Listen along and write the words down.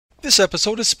This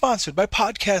episode is sponsored by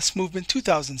Podcast Movement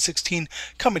 2016,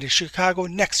 coming to Chicago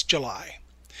next July.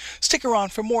 Stick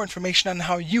around for more information on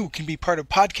how you can be part of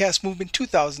Podcast Movement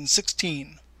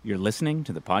 2016. You're listening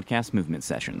to the Podcast Movement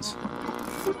Sessions.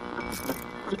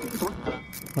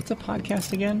 What's a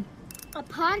podcast again? A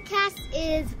podcast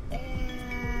is,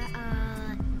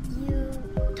 you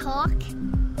talk.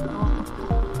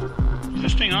 Is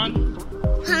this thing on?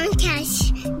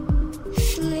 Podcast.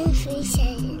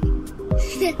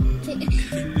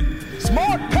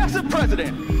 Smart passive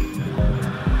president.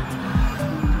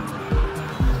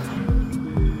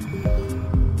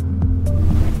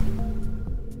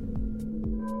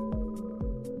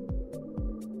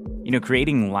 You know,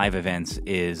 creating live events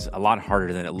is a lot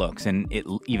harder than it looks, and it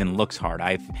even looks hard.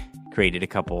 I've created a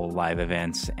couple live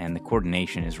events, and the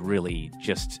coordination is really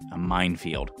just a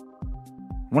minefield.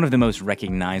 One of the most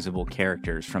recognizable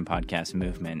characters from Podcast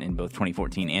Movement in both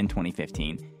 2014 and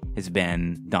 2015 has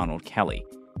been Donald Kelly.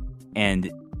 And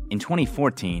in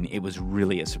 2014, it was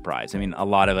really a surprise. I mean, a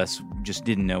lot of us just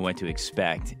didn't know what to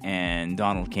expect, and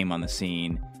Donald came on the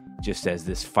scene just as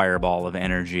this fireball of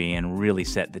energy and really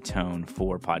set the tone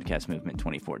for Podcast Movement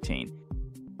 2014.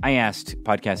 I asked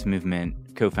Podcast Movement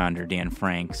co-founder Dan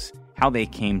Franks how they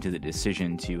came to the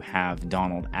decision to have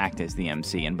Donald act as the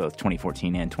MC in both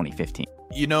 2014 and 2015.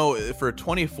 You know, for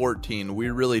 2014, we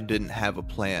really didn't have a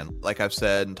plan. Like I've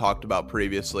said and talked about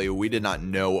previously, we did not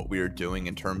know what we were doing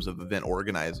in terms of event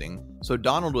organizing. So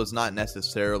Donald was not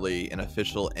necessarily an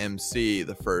official MC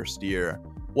the first year.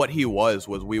 What he was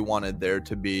we wanted there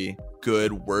to be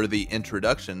good, worthy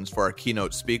introductions for our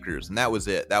keynote speakers. And that was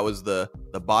it. That was the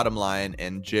bottom line.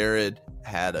 And Jared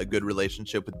had a good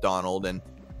relationship with Donald. And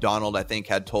Donald, I think,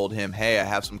 had told him, hey, I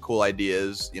have some cool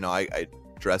ideas. You know, I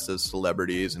dress as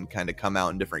celebrities and kind of come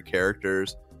out in different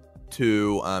characters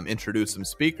to introduce some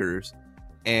speakers.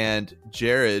 And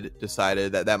Jared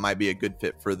decided that might be a good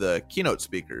fit for the keynote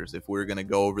speakers. If we're going to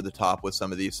go over the top with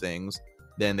some of these things,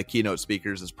 then the keynote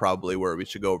speakers is probably where we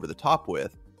should go over the top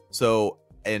with. So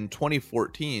in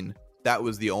 2014, that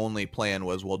was the only plan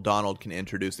was, well, Donald can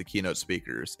introduce the keynote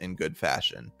speakers in good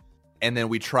fashion. And then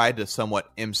we tried to somewhat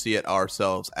MC it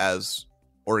ourselves as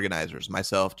organizers,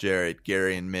 myself, Jared,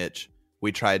 Gary, and Mitch.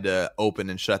 We tried to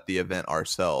open and shut the event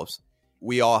ourselves.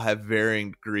 We all have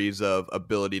varying degrees of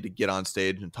ability to get on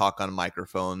stage and talk on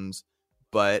microphones.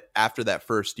 But after that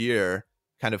first year,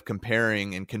 kind of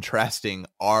comparing and contrasting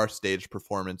our stage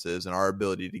performances and our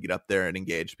ability to get up there and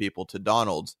engage people to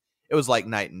Donald's, it was like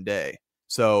night and day.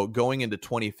 So going into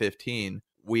 2015,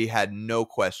 we had no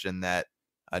question that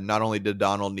not only did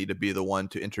Donald need to be the one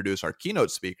to introduce our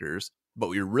keynote speakers, but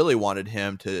we really wanted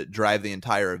him to drive the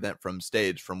entire event from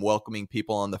stage, from welcoming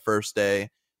people on the first day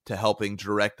to helping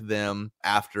direct them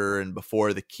after and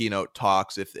before the keynote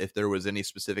talks, if there was any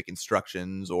specific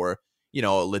instructions or, you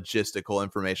know, logistical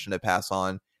information to pass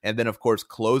on. And then, of course,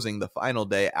 closing the final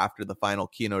day after the final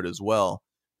keynote as well.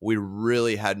 We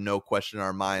really had no question in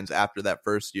our minds after that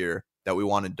first year that we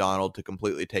wanted Donald to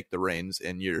completely take the reins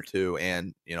in year two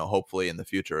and, you know, hopefully in the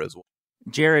future as well.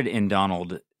 Jared and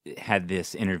Donald had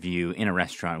this interview in a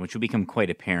restaurant, which will become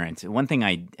quite apparent. One thing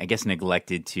I guess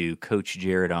neglected to coach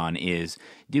Jared on is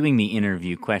doing the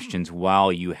interview questions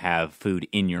while you have food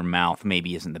in your mouth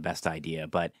maybe isn't the best idea,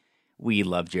 but we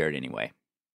love Jared anyway.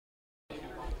 All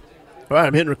right,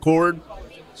 I'm hitting record.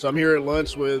 So I'm here at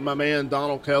lunch with my man,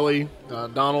 Donald Kelly.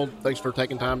 Donald, thanks for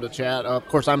taking time to chat. Of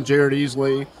course, I'm Jared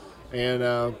Easley. And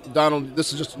Donald,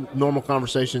 this is just a normal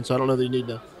conversation, so I don't know that you need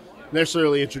to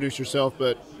necessarily introduce yourself,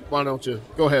 but why don't you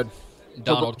go ahead?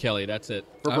 Donald Kelly, that's it.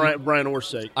 For Brian Orr's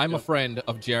sake. I'm a friend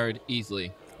of Jared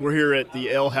Easley. We're here at the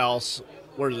L House.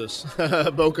 Where is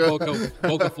this?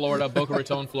 Boca, Florida, Boca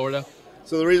Raton, Florida.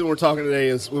 So the reason we're talking today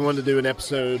is we wanted to do an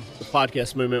episode of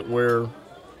Podcast Movement where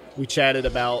we chatted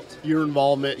about your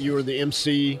involvement. You were the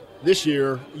MC this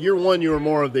year. Year one, you were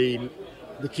more of the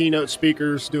keynote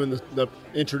speakers doing the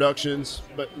introductions,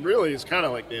 but really it's kind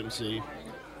of like the MC.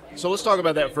 So let's talk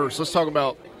about that first. Let's talk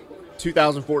about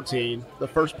 2014, the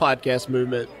first Podcast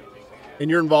Movement, and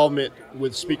your involvement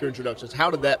with speaker introductions. How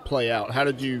did that play out? How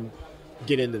did you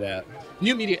get into that?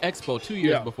 New Media Expo a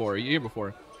year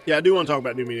before. Yeah, I do want to talk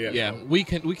about New Media Expo. Yeah, we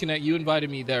connect. You invited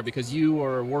me there because you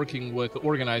were working with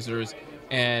organizers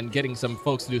and getting some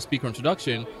folks to do a speaker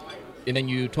introduction. And then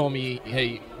you told me,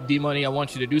 hey, D-Money, I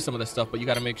want you to do some of this stuff, but you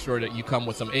got to make sure that you come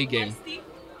with some A-game.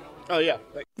 Oh, yeah.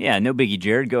 Yeah, no biggie,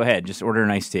 Jared. Go ahead. Just order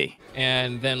an iced tea.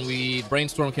 And then we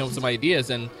brainstormed, came up with some ideas,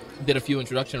 and did a few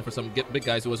introductions for some big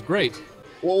guys. It was great.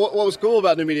 Well, what was cool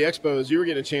about New Media Expo is you were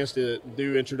getting a chance to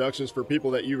do introductions for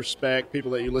people that you respect, people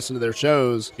that you listen to their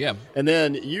shows. Yeah. And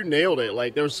then you nailed it.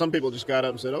 Like, there was some people just got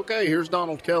up and said, okay, here's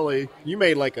Donald Kelly. You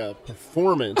made like a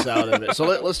performance out of it. So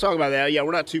let's talk about that. Yeah,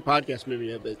 we're not two podcast movie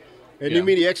yet, but at New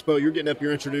Media Expo, you're getting up,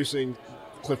 you're introducing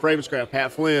Cliff Ravenscraft,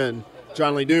 Pat Flynn,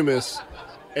 John Lee Dumas,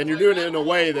 and you're doing it in a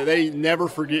way that they never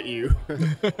forget you.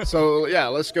 So, yeah,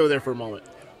 let's go there for a moment.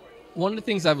 One of the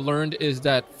things I've learned is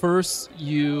that first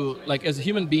as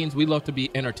human beings, we love to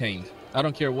be entertained. I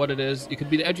don't care what it is. It could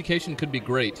be the education could be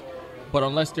great, but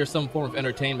unless there's some form of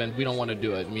entertainment, we don't want to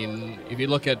do it. I mean, if you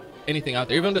look at anything out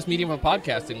there, even this medium of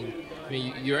podcasting, I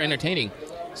mean, you're entertaining.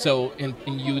 So, and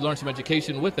you learn some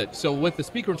education with it. So with the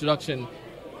speaker introduction,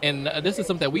 and this is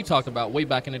something that we talked about way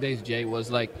back in the days, Jay,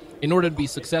 was like, in order to be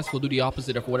successful, do the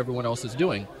opposite of what everyone else is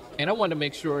doing. And I wanted to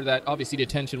make sure that obviously the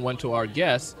attention went to our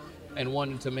guests, and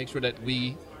wanted to make sure that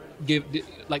we give,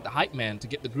 like the hype man, to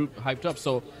get the group hyped up.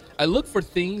 So I look for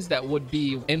things that would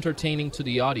be entertaining to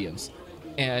the audience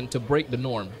and to break the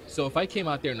norm. So if I came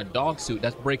out there in a dog suit,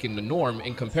 that's breaking the norm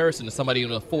in comparison to somebody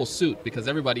in a full suit, because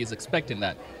everybody is expecting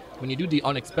that. When you do the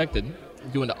unexpected,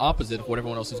 doing the opposite of what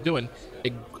everyone else is doing,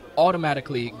 it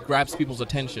automatically grabs people's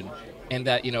attention. And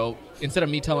that, instead of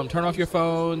me telling them, turn off your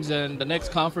phones and the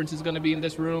next conference is going to be in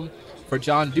this room, for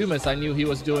John Dumas, I knew he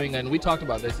was doing, and we talked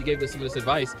about this, he gave us some of this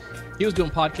advice. He was doing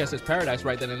Podcast as Paradise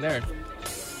right then and there.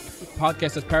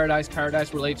 Podcast as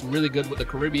Paradise relates really good with the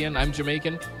Caribbean. I'm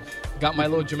Jamaican. Got my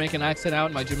little Jamaican accent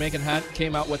out, my Jamaican hat,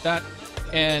 came out with that.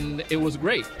 And it was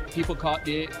great. People caught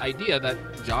the idea that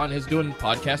John is doing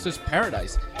Podcast as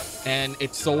Paradise. And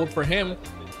it sold for him.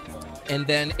 And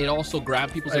then it also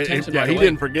grabbed people's attention. Yeah, he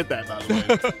didn't forget that, by the way.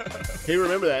 He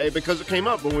remembered that because it came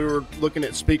up when we were looking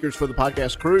at speakers for the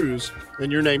podcast cruise, and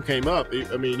your name came up.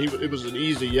 I mean, it was an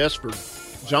easy yes for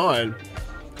John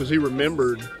because he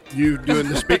remembered you doing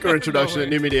the speaker introduction at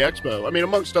New Media Expo. I mean,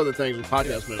 amongst other things with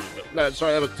podcast movie. But,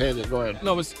 sorry, that was a tangent. Go ahead.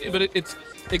 No, but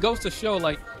it goes to show,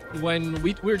 like, when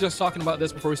we were just talking about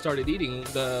this before we started eating,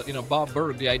 Bob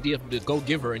Berg, the idea of the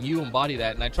go-giver, and you embody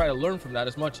that, and I try to learn from that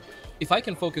as much. If I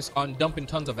can focus on dumping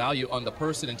tons of value on the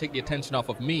person and take the attention off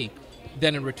of me,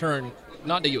 then in return,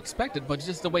 not that you expect it, but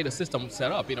just the way the system's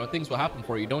set up, things will happen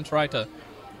for you. Don't try to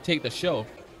take the show. All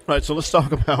right, so let's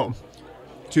talk about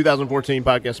 2014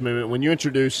 Podcast Movement. When you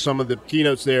introduced some of the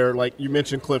keynotes there, like you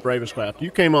mentioned Cliff Ravenscraft, you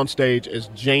came on stage as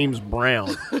James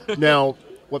Brown. Now,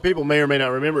 what people may or may not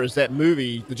remember is that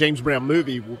movie, the James Brown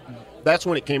movie, that's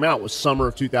when it came out, was summer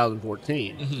of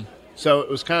 2014. Mm-hmm. So it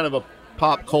was kind of a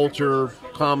pop culture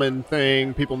common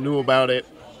thing. People knew about it.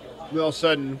 And all of a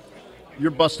sudden,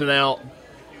 you're busting out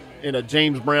in a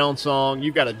James Brown song.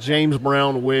 You've got a James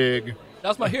Brown wig.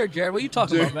 That's my hair, Jared. What are you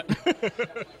talking about, man?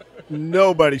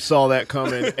 Nobody saw that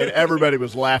coming, and everybody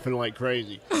was laughing like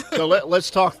crazy. So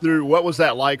let's talk through what was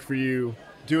that like for you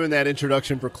doing that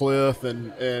introduction for Cliff,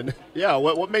 and yeah,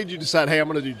 what made you decide, hey, I'm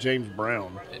going to do James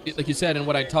Brown? Like you said, and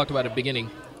what I talked about at the beginning,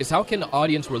 is how can the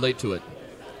audience relate to it?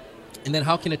 And then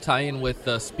how can it tie in with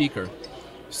the speaker?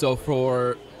 So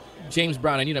for James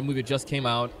Brown, I knew that movie just came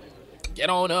out. Get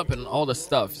on up and all this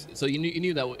stuff. So you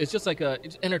knew that it's just like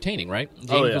it's entertaining, right?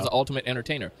 James was the ultimate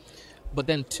entertainer. But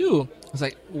then two, I was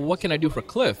like, what can I do for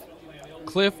Cliff?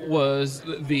 Cliff was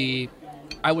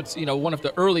one of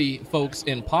the early folks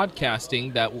in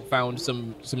podcasting that found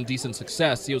some decent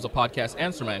success. He was a podcast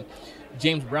answer man.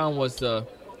 James Brown was the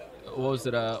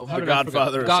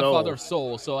Godfather of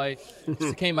Soul. So I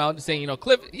came out saying,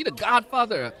 Cliff, he's the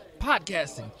Godfather of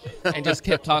podcasting, and just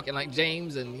kept talking like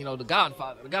James and, the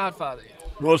Godfather.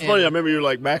 Well, it's funny. I remember you were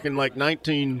like back in like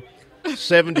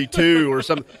 1972 or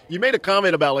something. You made a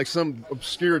comment about like some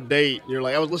obscure date. You're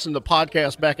like, I was listening to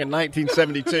podcasts back in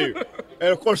 1972. And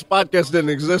of course, podcasts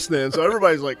didn't exist then. So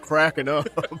everybody's like cracking up.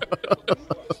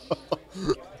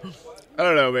 I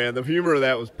don't know, man. The humor of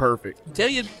that was perfect. I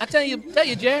tell you,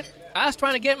 Jared. I was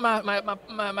trying to get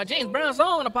my James Brown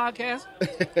song on the podcast.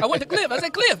 I went to Cliff. I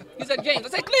said, Cliff. He said, James. I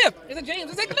said, Cliff. He said,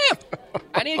 James. I said, Cliff.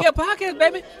 I need to get a podcast,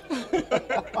 baby.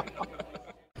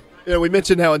 We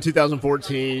mentioned how in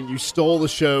 2014 you stole the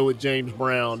show with James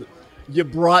Brown. You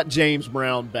brought James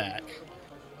Brown back.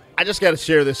 I just got to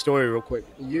share this story real quick.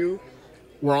 You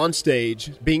were on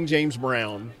stage being James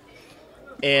Brown,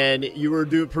 and you were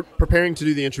preparing to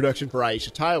do the introduction for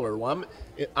Aisha Tyler. Well,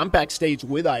 I'm backstage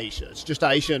with Aisha. It's just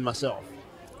Aisha and myself.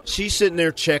 She's sitting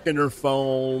there checking her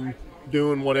phone,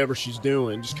 doing whatever she's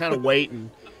doing, just kind of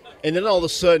waiting. And then all of a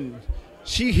sudden,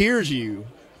 she hears you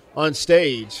on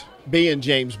stage being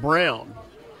James Brown.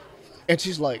 And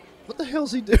she's like, what the hell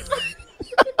is he doing?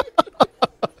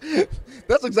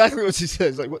 That's exactly what she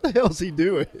says. Like, what the hell is he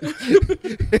doing?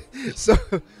 So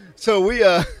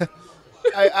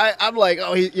I'm like,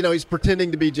 oh, he's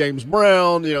pretending to be James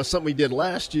Brown. Something we did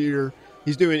last year.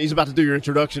 He's about to do your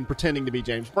introduction, pretending to be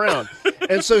James Brown.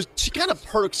 And so she kind of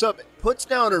perks up, puts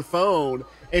down her phone,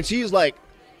 and she's like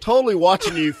totally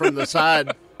watching you from the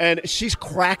side. And she's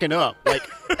cracking up,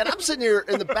 and I'm sitting here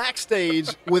in the backstage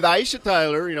with Aisha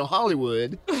Tyler,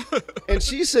 Hollywood, and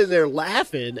she's sitting there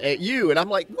laughing at you, and I'm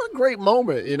like, what a great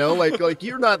moment, like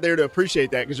you're not there to appreciate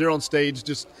that because you're on stage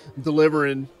just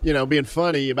delivering, being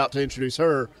funny, about to introduce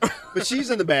her, but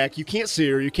she's in the back, you can't see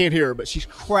her, you can't hear her, but she's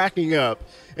cracking up,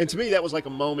 and to me that was like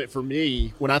a moment for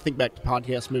me when I think back to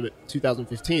Podcast Movement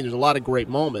 2015. There's a lot of great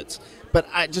moments, but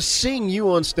I just seeing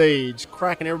you on stage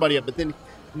cracking everybody up, but then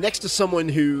next to someone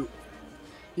who,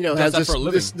 has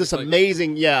this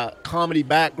amazing, comedy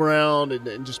background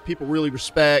and just people really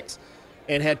respect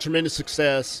and had tremendous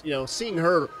success, seeing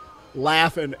her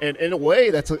laugh and in a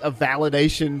way that's a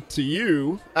validation to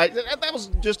you. That was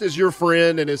just as your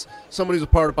friend and as someone who's a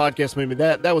part of Podcast Movement,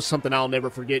 that was something I'll never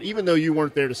forget, even though you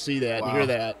weren't there to see that and hear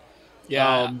that.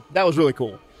 Yeah. That was really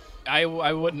cool. I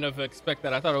wouldn't have expected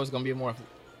that. I thought it was going to be more,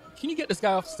 can you get this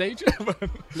guy off stage?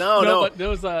 No. But there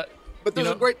was But there's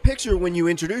a great picture when you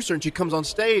introduce her and she comes on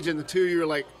stage and the two of you are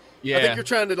like, I think you're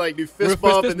trying to do fist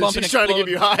bump and then she's trying to give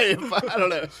you high. I don't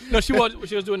know. No, she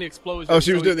was doing the explosion. Oh,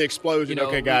 she was doing the explosion.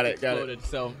 Okay, got it.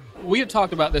 So we had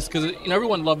talked about this because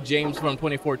everyone loved James from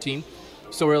 2014.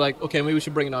 So we're like, okay, maybe we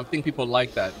should bring it on. I think people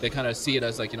like that. They kind of see it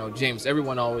as like, James.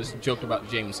 Everyone always joked about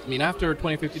James. I mean, after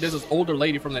 2015, there's this older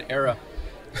lady from that era.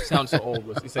 Sounds so old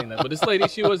was he saying that, but this lady,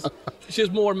 she was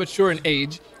more mature in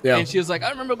age, and she was like, I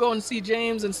remember going to see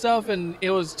James and stuff, and it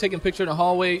was taking a picture in the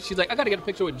hallway. She's like, I got to get a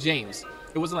picture with James.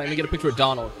 It wasn't like, let me get a picture with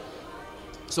Donald.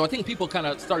 So I think people kind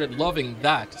of started loving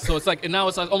that. So it's like, and now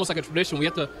it's like, almost like a tradition. We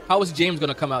have to, how is James going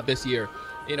to come out this year,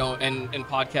 and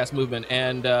Podcast Movement,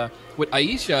 and with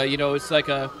Aisha, it's like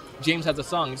James has a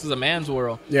song. This is a man's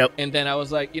world. Yep. And then I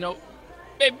was like,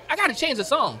 babe, I got to change the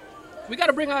song. We got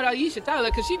to bring out Aisha Tyler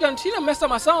because she done messed up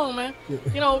my song, man.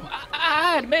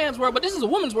 I had man's world, but this is a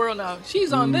woman's world now.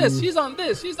 She's on this, she's on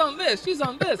this, she's on this, she's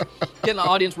on this. Getting the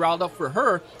audience riled up for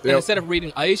her. And instead of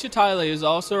reading, Aisha Tyler is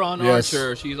also on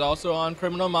Archer. She's also on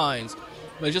Criminal Minds.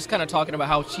 But just kind of talking about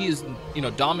how she's,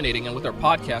 dominating and with her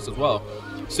podcast as well.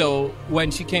 So when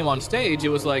she came on stage, it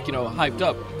was like, hyped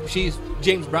up.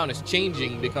 James Brown is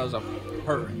changing because of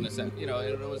her in a sense. It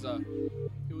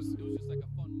was just like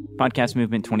a fun Podcast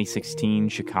Movement 2016,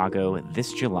 Chicago,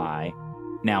 this July.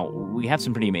 Now, we have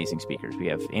some pretty amazing speakers. We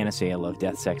have Anna Say I Love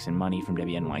Death, Sex, and Money from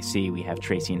WNYC. We have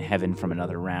Tracy in Heaven from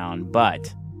Another Round.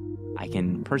 But I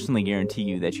can personally guarantee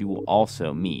you that you will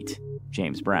also meet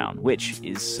James Brown, which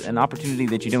is an opportunity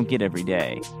that you don't get every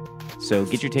day. So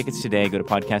get your tickets today. Go to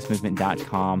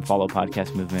podcastmovement.com. Follow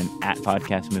Podcast Movement at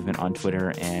Podcast Movement on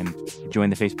Twitter and join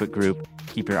the Facebook group.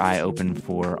 Keep your eye open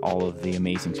for all of the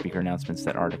amazing speaker announcements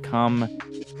that are to come.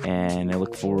 And I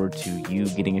look forward to you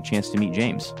getting a chance to meet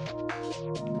James.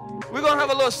 We're going to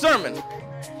have a little sermon.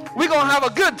 We're going to have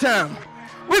a good time.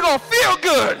 We're going to feel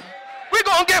good. We're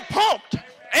going to get pumped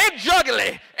and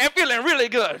juggly and feeling really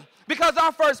good. Because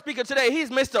our first speaker today,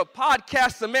 he's Mr.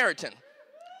 Podcast Samaritan.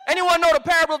 Anyone know the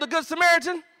parable of the Good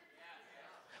Samaritan?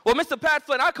 Well, Mr. Pat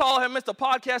Flynn, I call him Mr.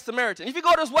 Podcast Samaritan. If you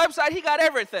go to his website, he got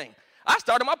everything. I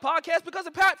started my podcast because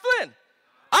of Pat Flynn.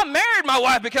 I married my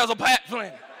wife because of Pat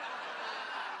Flynn.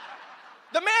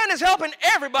 The man is helping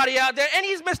everybody out there, and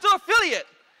he's Mr. Affiliate.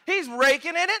 He's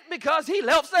raking in it because he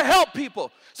helps to help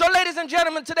people. So, ladies and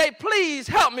gentlemen, today, please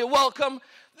help me welcome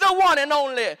the one and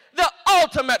only, the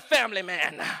ultimate family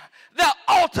man, the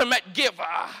ultimate giver,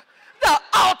 the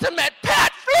ultimate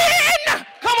Pat Flynn.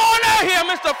 Come on out here,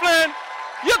 Mr. Flynn.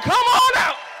 You come on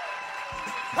out.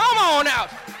 Come on out.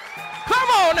 Come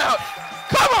on out.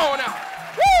 Come on out.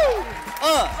 Woo!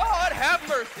 Lord have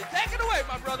mercy. Take it away,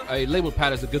 my brother. I labeled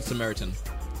Pat as a good Samaritan.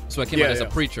 So I came out as a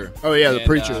preacher. Oh, yeah, the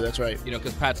preacher. That's right.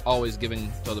 Because Pat's always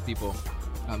giving to other people.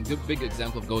 Good big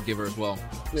example of go-giver as well.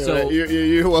 Yeah, so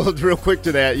you well, real quick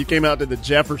to that, you came out to the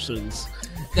Jeffersons.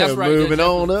 That's right. Moving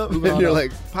on up. And you're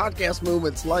like, Podcast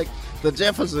Movement's like the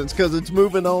Jeffersons because it's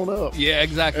moving on up. Yeah,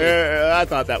 exactly. I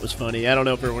thought that was funny. I don't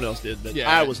know if everyone else did, but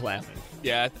I was laughing.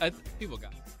 Yeah, people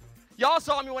got it. Y'all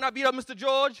saw me when I beat up Mr.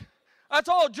 George. I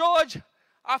told George,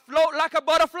 I float like a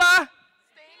butterfly.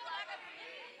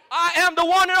 I am the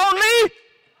one and only.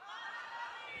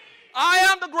 I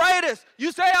am the greatest.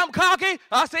 You say I'm cocky,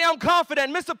 I say I'm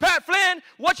confident. Mr. Pat Flynn,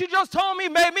 what you just told me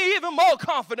made me even more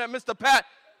confident, Mr. Pat.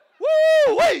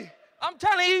 Woo-wee! I'm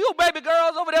telling you, you baby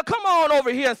girls over there, come on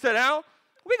over here and sit down.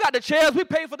 We got the chairs, we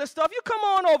pay for this stuff. You come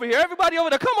on over here. Everybody over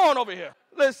there, come on over here.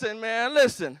 Listen, man,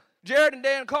 listen. Jared and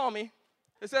Dan called me.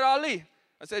 They said, Ali.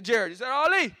 I said, Jared. He said,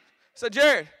 Ali. I said,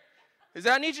 Jared, He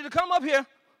said, I need you to come up here.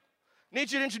 I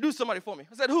need you to introduce somebody for me.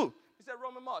 I said, who? He said,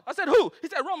 Roman Mars. I said, who? He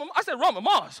said, Roman. I said, Roman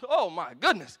Mars. Oh, my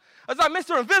goodness. I said,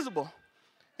 Mr. Invisible.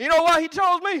 You know why he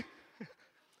told me?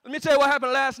 Let me tell you what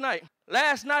happened last night.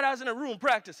 Last night, I was in a room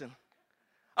practicing.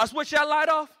 I switched that light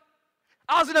off.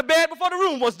 I was in the bed before the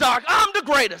room was dark. I'm the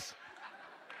greatest.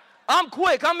 I'm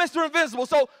quick. I'm Mr. Invisible.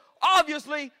 So,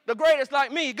 obviously, the greatest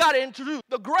like me got to introduce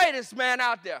the greatest man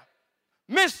out there,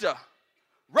 Mr.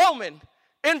 Roman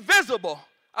Invisible.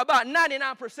 About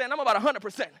 99%. I'm about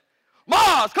 100%.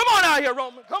 Mars, come on out here,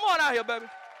 Roman. Come on out here, baby.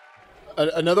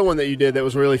 Another one that you did that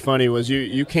was really funny was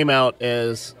you came out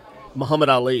as Muhammad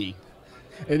Ali,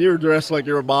 and you were dressed like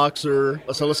you're a boxer.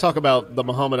 So let's talk about the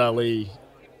Muhammad Ali.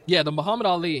 Yeah, the Muhammad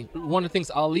Ali, one of the things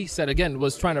Ali said, again,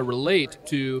 was trying to relate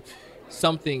to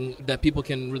something that people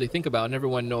can really think about, and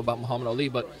everyone know about Muhammad Ali.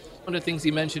 But one of the things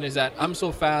he mentioned is that I'm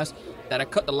so fast that I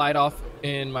cut the light off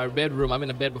in my bedroom. I'm in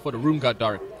the bed before the room got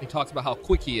dark. He talks about how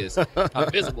quick he is, how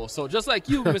invisible. So just like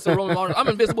you, Mr. Roman Mars, I'm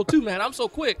invisible too, man. I'm so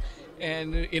quick.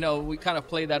 And, you know, we kind of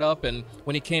played that up. And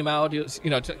when he came out, he was, you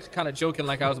know, kind of joking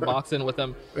like I was boxing with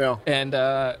him. Yeah. And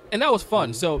that was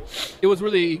fun. So it was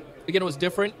really, again, it was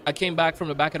different. I came back from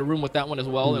the back of the room with that one as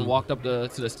well and walked up to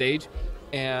the stage.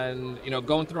 And, you know,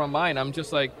 going through my mind, I'm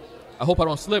just like, I hope I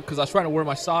don't slip, because I was trying to wear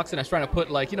my socks and I was trying to put,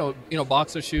 like, you know,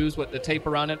 boxer shoes with the tape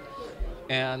around it.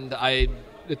 And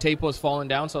the tape was falling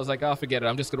down, so I was like, oh, forget it.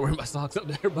 I'm just going to wear my socks up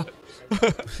there. But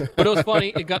it was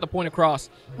funny. It got the point across.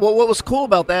 Well, what was cool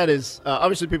about that is,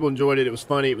 obviously people enjoyed it. It was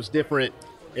funny. It was different.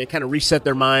 It kind of reset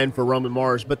their mind for Roman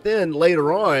Mars. But then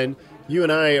later on, you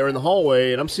and I are in the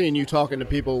hallway, and I'm seeing you talking to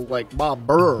people like Bob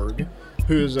Berg,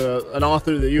 who's an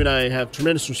author that you and I have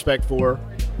tremendous respect for.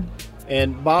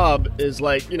 And Bob is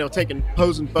like, you know,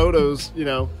 posing photos, you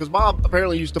know, because Bob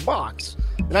apparently used to box.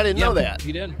 And I didn't know that.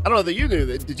 He did. I don't know that you knew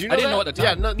that. Did you know that? I didn't know at the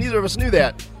time. Yeah, neither of us knew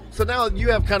that. So now you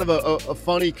have kind of a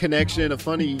funny connection, a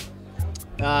funny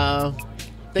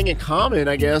thing in common,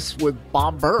 I guess, with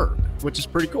Bob Berg, which is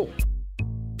pretty cool.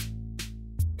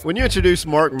 When you introduced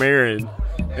Marc Maron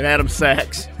and Adam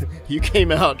Sachs, you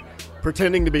came out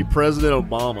pretending to be President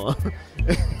Obama.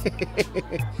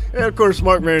 And of course,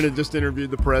 Marc Maron had just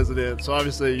interviewed the president, so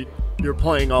obviously you're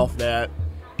playing off that.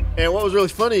 And what was really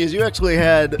funny is you actually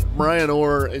had Brian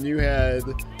Orr and you had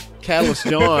Catalyst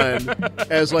John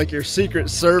as like your Secret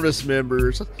Service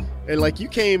members. And like you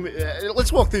came,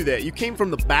 let's walk through that. You came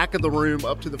from the back of the room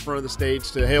up to the front of the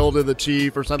stage to hail to the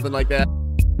chief or something like that.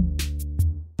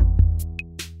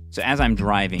 So as I'm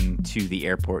driving to the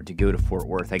airport to go to Fort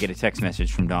Worth, I get a text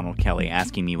message from Donald Kelly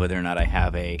asking me whether or not I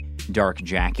have a dark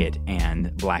jacket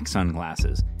and black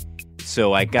sunglasses.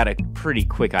 So I got a pretty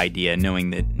quick idea,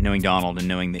 knowing Donald and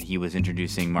knowing that he was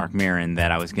introducing Marc Maron,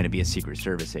 that I was going to be a Secret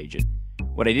Service agent.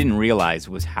 What I didn't realize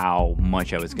was how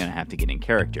much I was going to have to get in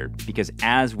character, because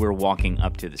as we're walking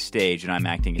up to the stage and I'm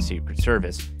acting as Secret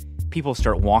Service, people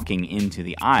start walking into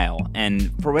the aisle,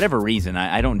 and for whatever reason,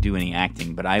 I don't do any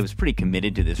acting, but I was pretty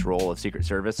committed to this role of Secret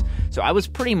Service, so I was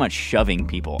pretty much shoving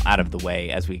people out of the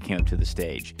way as we came up to the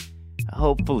stage.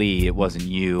 Hopefully it wasn't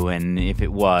you, and if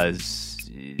it was,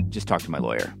 just talk to my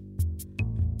lawyer.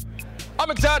 I'm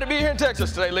excited to be here in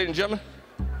Texas today, ladies and gentlemen.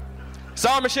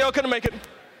 Sorry Michelle couldn't make it,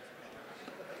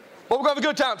 but we're going to have a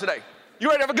good time today. You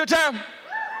ready to have a good time?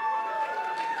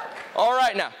 All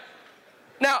right now.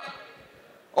 Now,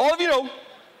 all of you know,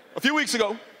 a few weeks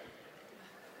ago,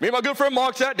 me and my good friend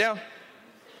Mark sat down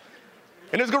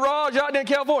in his garage out there in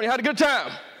California, had a good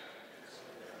time.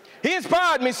 He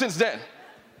inspired me since then.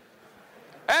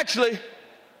 Actually,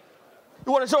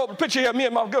 you want to show up a picture here of me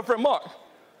and my good friend Mark.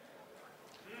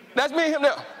 That's me and him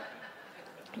now.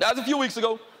 That was a few weeks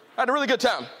ago. I had a really good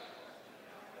time.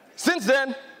 Since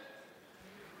then,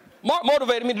 Mark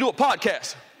motivated me to do a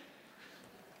podcast.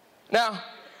 Now,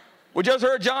 we just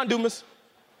heard John Dumas.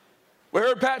 We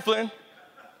heard Pat Flynn.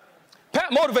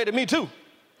 Pat motivated me too.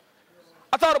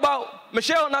 I thought about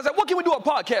Michelle and I said, what can we do a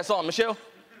podcast on, Michelle?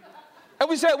 And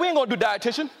we said, we ain't gonna do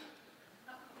dietitian.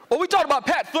 But we talked about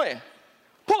Pat Flynn.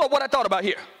 Pull up what I thought about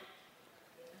here.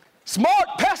 Smart,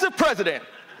 passive president.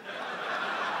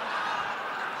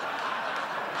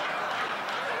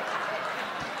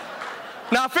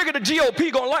 Now I figured the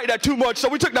GOP gonna like that too much, so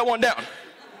we took that one down.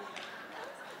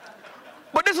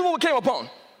 But this is what we came upon.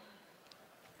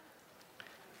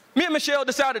 Me and Michelle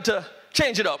decided to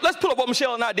change it up. Let's pull up what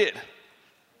Michelle and I did.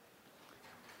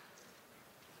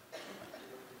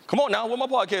 Come on now, where my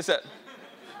podcast at?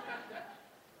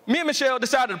 Me and Michelle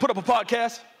decided to put up a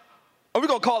podcast, and we're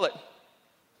going to call it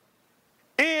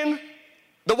In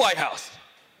the White House.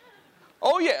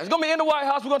 Oh yeah, it's going to be In the White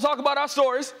House. We're going to talk about our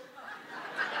stories.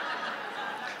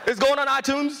 It's going on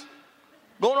iTunes,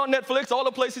 going on Netflix, all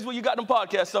the places where you got them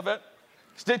podcast stuff at.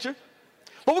 Stitcher.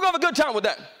 But we're going to have a good time with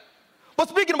that. But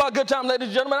speaking about good time, ladies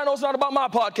and gentlemen, I know it's not about my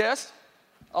podcast.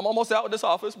 I'm almost out of this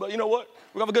office, but you know what?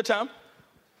 We're going to have a good time.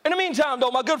 In the meantime,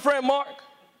 though, my good friend Mark,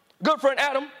 good friend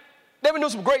Adam, they've been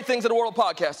doing some great things in the world of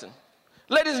podcasting.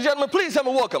 Ladies and gentlemen, please help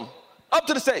me welcome up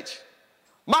to the stage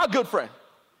my good friend,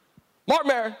 Mark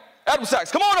Maron, Adam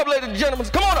Sachs. Come on up, ladies and gentlemen.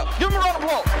 Come on up. Give them a round of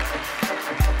applause.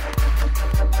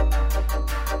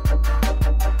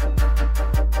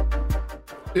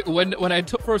 When I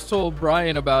first told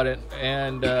Brian about it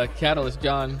and Catalyst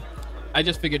John, I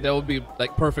just figured that would be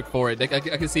like perfect for it. I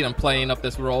could see them playing up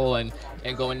this role and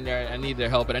going in there. I need their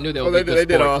help, and I knew they would. Be they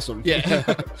did awesome.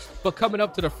 Yeah, but coming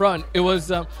up to the front, it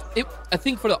was. I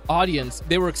think for the audience,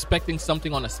 they were expecting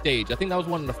something on a stage. I think that was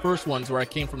one of the first ones where I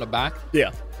came from the back.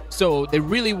 Yeah. So they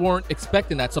really weren't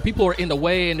expecting that. So people were in the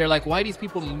way, and they're like, "Why are these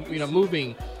people,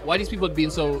 moving? Why are these people being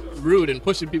so rude and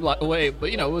pushing people out the way?" But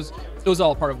it was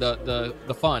all part of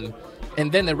the fun. And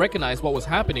then they recognized what was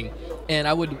happening, and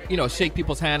I would shake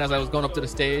people's hand as I was going up to the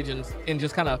stage and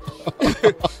just kind of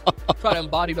try to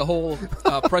embody the whole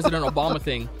President Obama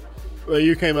thing. Well,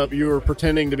 you came up, you were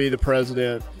pretending to be the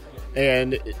president,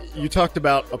 and you talked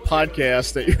about a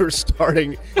podcast that you were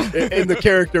starting in the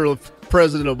character of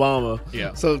President Obama.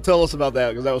 Yeah. So tell us about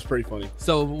that, because that was pretty funny.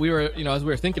 So we were, as we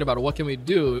were thinking about it, what can we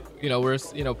do?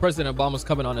 President Obama's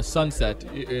coming on a sunset,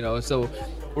 so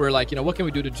we're like, what can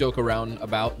we do to joke around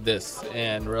about this?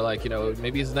 And we're like,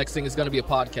 maybe his next thing is going to be a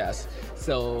podcast.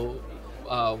 So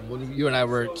when you and I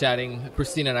were chatting,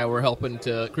 Christina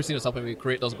was helping me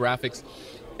create those graphics,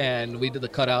 and we did the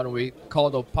cutout and we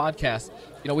called the podcast.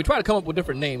 We try to come up with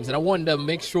different names, and I wanted to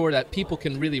make sure that people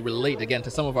can really relate again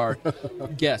to some of our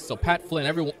guests. So Pat Flynn,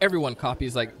 everyone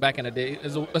copies, like back in the day,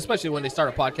 especially when they start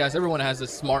a podcast, everyone has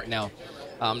this smart now,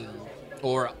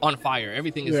 or on fire.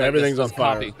 Everything is everything's this on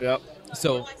fire. Copy. Yep.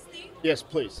 So, yes,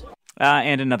 please.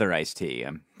 And another iced tea.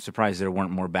 I'm surprised there weren't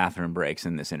more bathroom breaks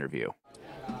in this interview.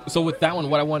 So with that one,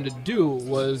 what I wanted to do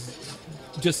was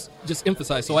just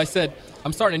emphasize. So I said,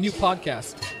 I'm starting a new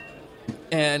podcast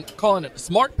and calling it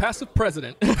Smart Passive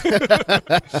President.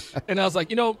 And I was like,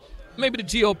 maybe the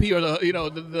GOP or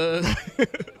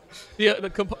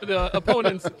the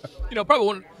opponents, probably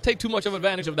won't take too much of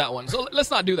advantage of that one. So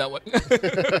let's not do that one.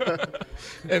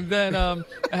 And then I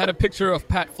had a picture of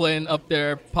Pat Flynn up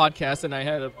there, podcast, and I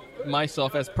had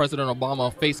myself as President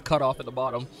Obama, face cut off at the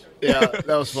bottom. Yeah, that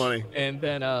was funny. And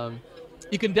then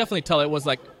you can definitely tell it was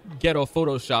like ghetto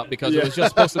Photoshop, because it was just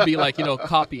supposed to be like, But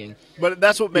copying.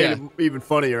 that's what made it even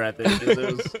funnier, I think. It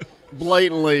was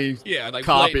blatantly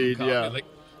copied. Blatant copy.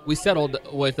 We settled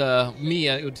with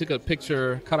me. I took a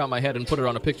picture, cut out my head, and put it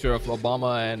on a picture of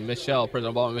Obama and Michelle,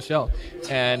 President Obama and Michelle.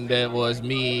 And it was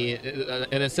me.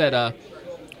 And it said,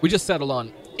 we just settled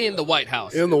on in the White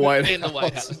House. In the White House. In the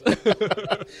White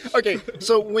House. Okay,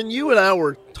 so when you and I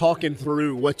were talking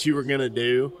through what you were going to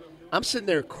do, I'm sitting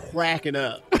there cracking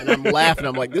up, and I'm laughing.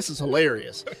 I'm like, this is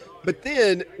hilarious. But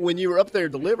then when you were up there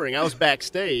delivering, I was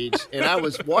backstage, and I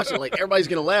was watching, like, everybody's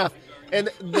going to laugh. And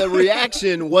the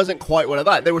reaction wasn't quite what I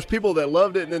thought. There was people that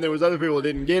loved it, and then there was other people that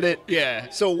didn't get it. Yeah.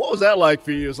 So what was that like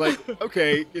for you? It was like,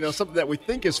 okay, something that we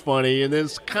think is funny, and then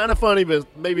it's kind of funny, but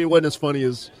maybe it wasn't as funny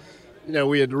as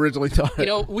we had originally thought.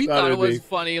 We thought it was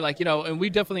funny, and we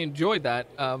definitely enjoyed that.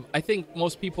 I think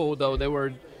most people, though,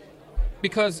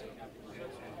 because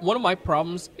one of my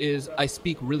problems is I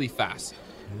speak really fast.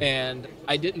 And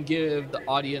I didn't give the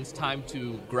audience time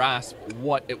to grasp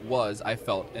what it was I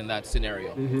felt in that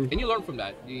scenario. Mm-hmm. And you learn from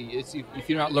that. If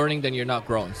you're not learning, then you're not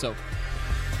growing. So,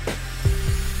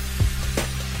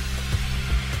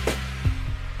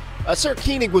 Sarah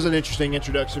Koenig was an interesting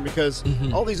introduction, because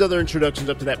all these other introductions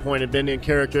up to that point had been in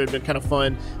character, had been kind of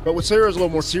fun. But with Sarah, it was a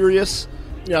little more serious.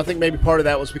 I think maybe part of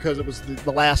that was because it was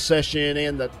the last session,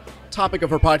 and the topic of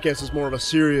her podcast is more of a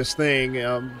serious thing,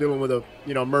 dealing with a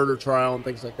murder trial and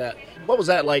things like that. What was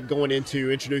that like going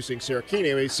into introducing Sarah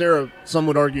Koenig? I mean, Sarah, some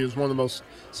would argue, is one of the most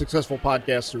successful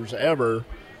podcasters ever,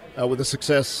 with the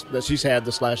success that she's had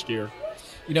this last year.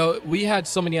 We had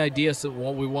so many ideas of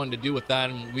what we wanted to do with that,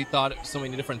 and we thought of so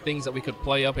many different things that we could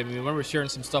play up. And we remember sharing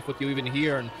some stuff with you even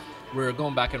here, and we were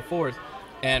going back and forth.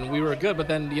 And we were good, but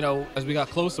then, as we got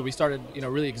closer, we started,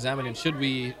 really examining, should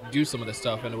we do some of this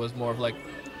stuff? And it was more of like,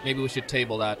 maybe we should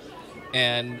table that.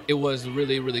 And it was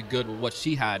really, really good with what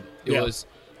she had.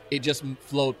 It just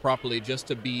flowed properly, just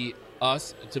to be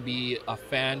us, to be a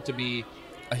fan, to be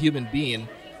a human being,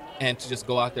 and to just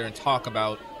go out there and talk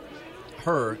about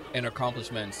her and her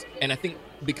accomplishments. And I think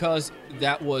because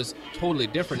that was totally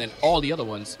different than all the other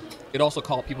ones, it also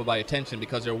caught people by attention,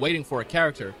 because they're waiting for a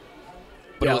character,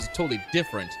 but it was totally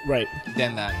different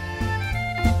than that.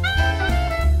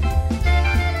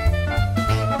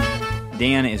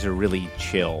 Dan is a really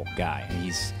chill guy.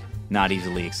 He's not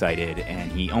easily excited,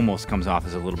 and he almost comes off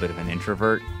as a little bit of an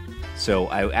introvert. So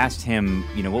I asked him,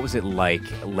 what was it like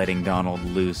letting Donald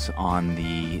loose on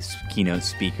the keynote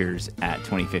speakers at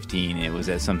 2015? It was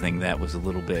as something that was a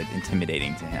little bit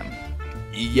intimidating to him.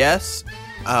 Yes.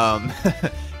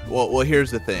 Well, here's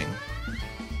the thing.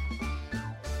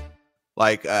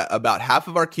 Like, about half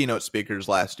of our keynote speakers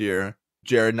last year,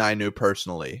 Jared and I knew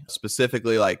personally.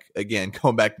 Specifically, like, again,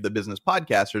 going back to the business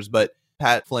podcasters, but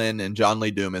Pat Flynn and John Lee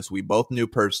Dumas, we both knew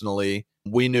personally.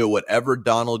 We knew whatever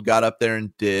Donald got up there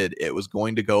and did, it was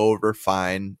going to go over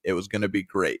fine. It was going to be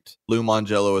great. Lou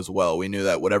Mongello as well. We knew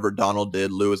that whatever Donald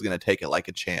did, Lou was going to take it like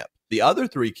a champ. The other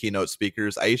three keynote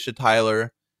speakers, Aisha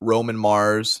Tyler, Roman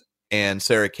Mars, and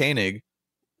Sarah Koenig,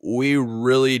 we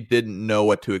really didn't know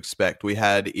what to expect. We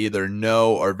had either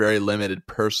no or very limited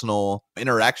personal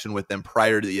interaction with them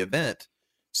prior to the event.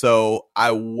 So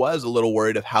I was a little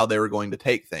worried of how they were going to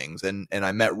take things. And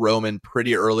I met Roman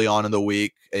pretty early on in the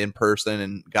week in person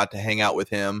and got to hang out with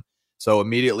him. So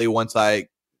immediately once I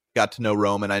got to know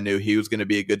Roman, I knew he was going to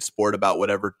be a good sport about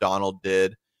whatever Donald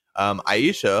did.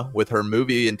 Aisha, with her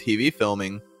movie and TV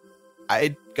filming,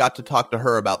 I got to talk to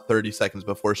her about 30 seconds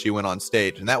before she went on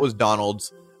stage. And that was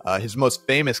Donald's. His most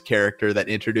famous character that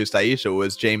introduced Aisha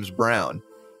was James Brown.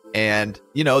 And,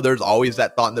 there's always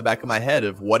that thought in the back of my head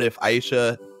of what if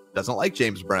Aisha doesn't like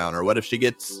James Brown, or what if she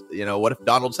gets, what if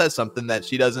Donald says something that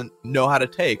she doesn't know how to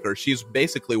take, or she's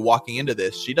basically walking into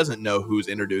this. She doesn't know who's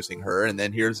introducing her. And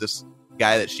then here's this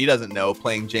guy that she doesn't know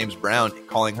playing James Brown,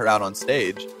 calling her out on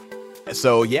stage.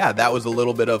 So, yeah, that was a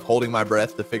little bit of holding my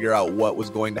breath to figure out what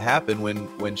was going to happen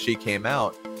when she came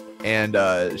out.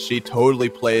 And she totally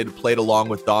played along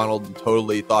with Donald and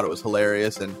totally thought it was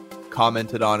hilarious and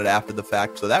commented on it after the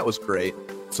fact. So that was great.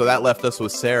 So that left us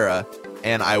with Sarah.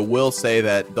 And I will say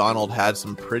that Donald had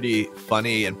some pretty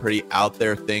funny and pretty out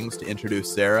there things to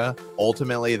introduce Sarah.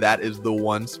 Ultimately, that is the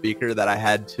one speaker that I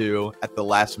had to, at the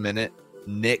last minute,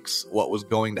 nix what was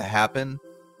going to happen.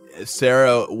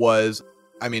 Sarah was,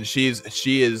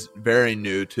 she is very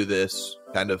new to this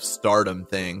kind of stardom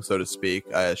thing, so to speak.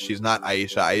 She's not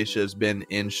Aisha. Aisha has been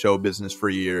in show business for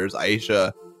years.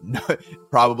 Aisha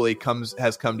probably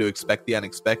has come to expect the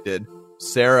unexpected.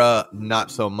 Sarah,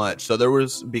 not so much. So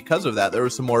because of that, there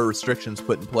were some more restrictions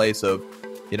put in place of,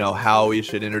 how we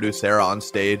should introduce Sarah on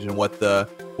stage and what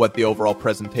the overall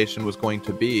presentation was going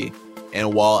to be.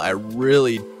 And while I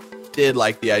really did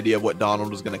like the idea of what Donald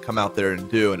was going to come out there and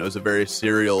do, and it was a very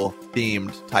serial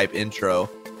themed type intro,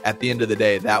 at the end of the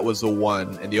day, that was the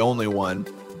one and the only one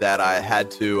that I had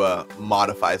to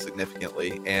modify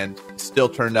significantly, and still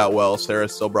turned out well. Sarah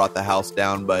still brought the house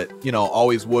down, but,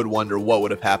 always would wonder what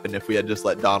would have happened if we had just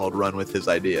let Donald run with his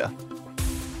idea.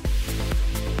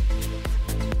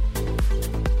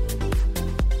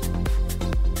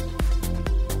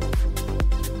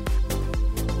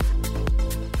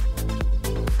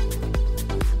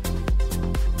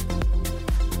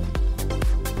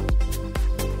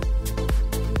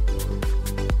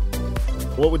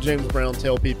 What would James Brown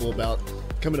tell people about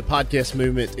coming to podcast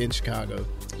movement in Chicago?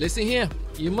 Listen here,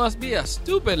 you must be a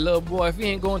stupid little boy if you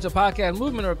ain't going to podcast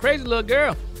movement, or a crazy little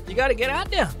girl. You got to get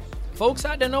out there. Folks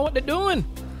out there know what they're doing.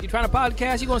 You trying to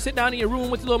podcast, you going to sit down in your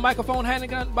room with your little microphone hanging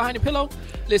behind your pillow?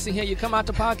 Listen here, you come out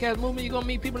to podcast movement, you're going to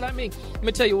meet people like me. Let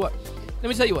me tell you what.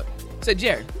 I said,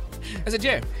 Jared.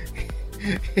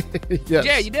 Yes.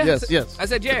 Jared, you there? Yes. I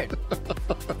said, Jared.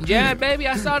 Jared, baby,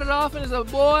 I started off as a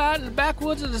boy out in the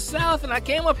backwoods of the South, and I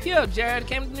came up here. Jared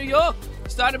came to New York,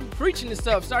 started preaching and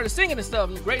stuff, started singing and stuff,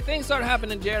 and great things started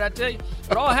happening, Jared, I tell you.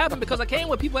 It all happened because I came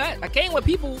where people at. I came where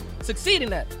people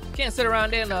succeeding at. Can't sit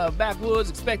around there in the backwoods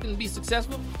expecting to be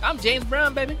successful. I'm James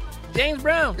Brown, baby. James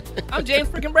Brown. I'm James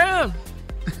freaking Brown.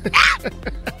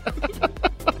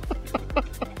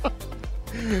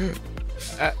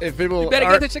 If people You better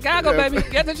get to Chicago, baby.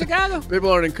 Get to Chicago. People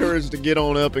aren't encouraged to get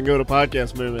on up and go to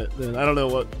podcast movement, then I don't know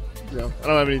what, I don't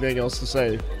have anything else to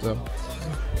say.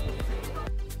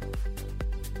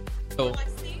 So,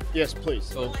 yes,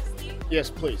 please.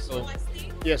 Yes, please.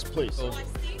 Yes, please.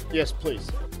 Yes, please.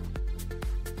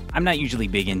 I'm not usually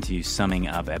big into summing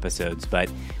up episodes,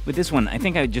 but with this one, I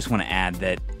think I just want to add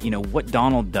that, what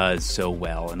Donald does so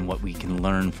well and what we can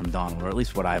learn from Donald, or at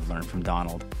least what I've learned from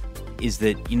Donald, is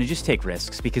that, just take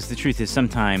risks. Because the truth is,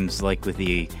 sometimes, like with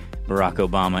the Barack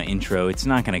Obama intro, it's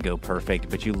not going to go perfect,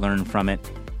 but you learn from it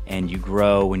and you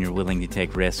grow when you're willing to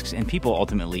take risks. And people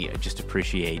ultimately just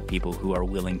appreciate people who are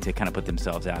willing to kind of put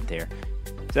themselves out there.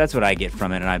 So that's what I get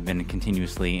from it, and I've been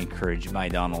continuously encouraged by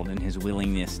Donald and his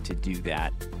willingness to do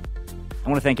that. I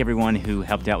want to thank everyone who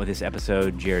helped out with this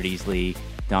episode: Jared Easley,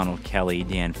 Donald Kelly,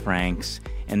 Dan Franks,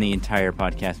 and the entire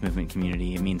Podcast Movement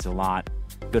community. It means a lot.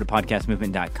 Go to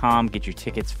podcastmovement.com. Get your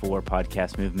tickets for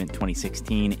Podcast Movement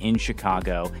 2016 in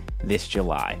Chicago this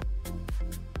July.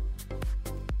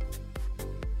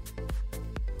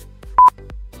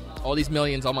 All these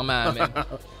millions on my mind, man.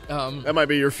 That might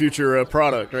be your future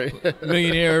product, right?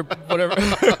 Millionaire, whatever.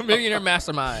 Millionaire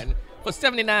mastermind for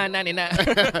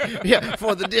 $79.99. Yeah,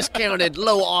 for the discounted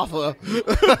low offer of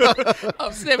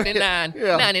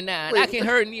 $79.99. I can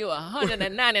earn you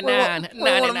 $199.99. We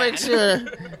want to make sure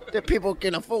that people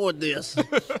can afford this.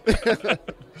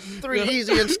 3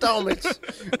 easy installments.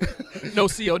 No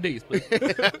CODs, please.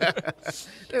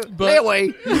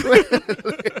 Layaway.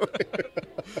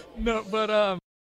 No, but